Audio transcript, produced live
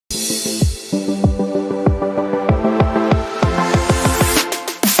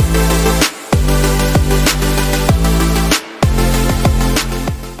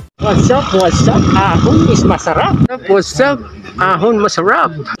What's up? What's up? Ahon is masarap. What's up? Ahon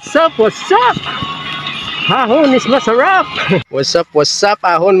masarap. What's up? What's up? Ahon is masarap. What's up? What's up?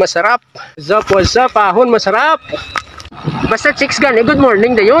 Ahon masarap. What's up? What's up? Ahon masarap. Basta chicks gani. Good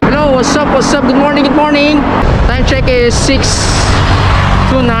morning dayon. Hello, what's up? What's up? Good morning. Good morning. Time check is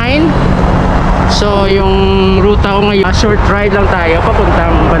 6:09. So yung ruta ko ngayon, short ride lang tayo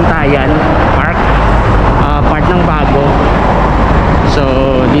papuntang Bantayan Park, part ng Bago. So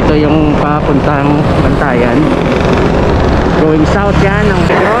dito yung papuntang Bantayan, going south yan ng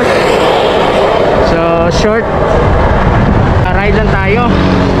Negros. So short ride lang tayo.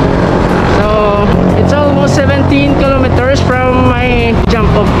 So it's almost 17 kilometers from my jump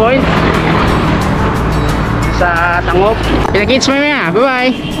off point sa Tangop. Pinakits mo ya, bye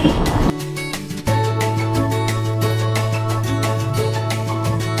bye.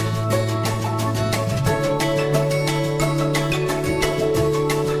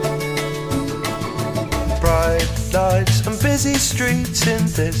 Lights and busy streets in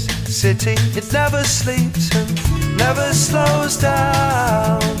this city. It never sleeps and never slows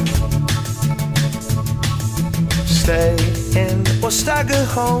down. Stay in or stagger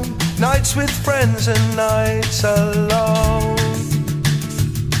home, nights with friends and nights alone.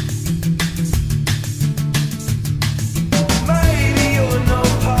 Maybe you're no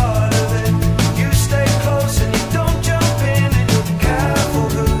part of it. You stay close and you don't jump in, and you're careful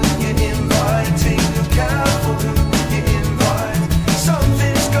who you're inviting. You're careful who you invite.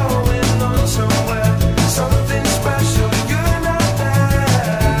 Something's going on somewhere, something special. You're not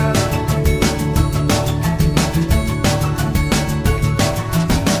there.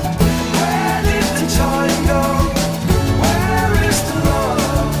 Where did the time go? Where is the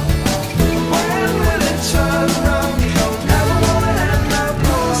love? When will it turn round? You don't ever wanna end up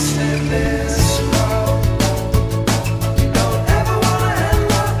lost in this world. You don't ever wanna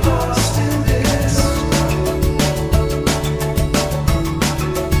end up lost in this world.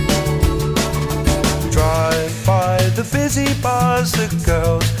 Drive by the busy bars, the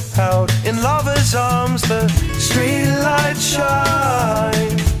girls held in lovers' arms, the street lights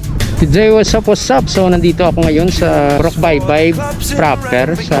shine. Today, what's up? What's up? So nandito ako ngayon sa PUROK Baybay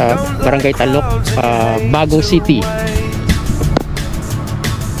proper sa Barangay Taloc, Bago City.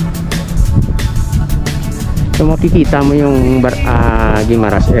 So makikita mo yung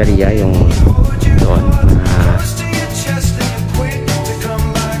Guimaras area, yung doon.